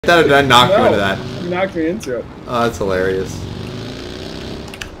I knocked you into that. You knocked me into it. Oh, that's hilarious.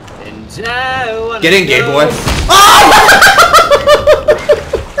 And I Get in, gay boy. Oh!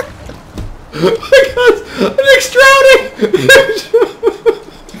 Oh my god! Nick's drowning!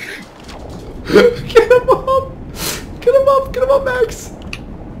 Get him up! Get him up! Get him up, Max!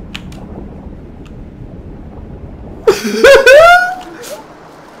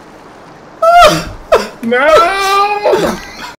 No!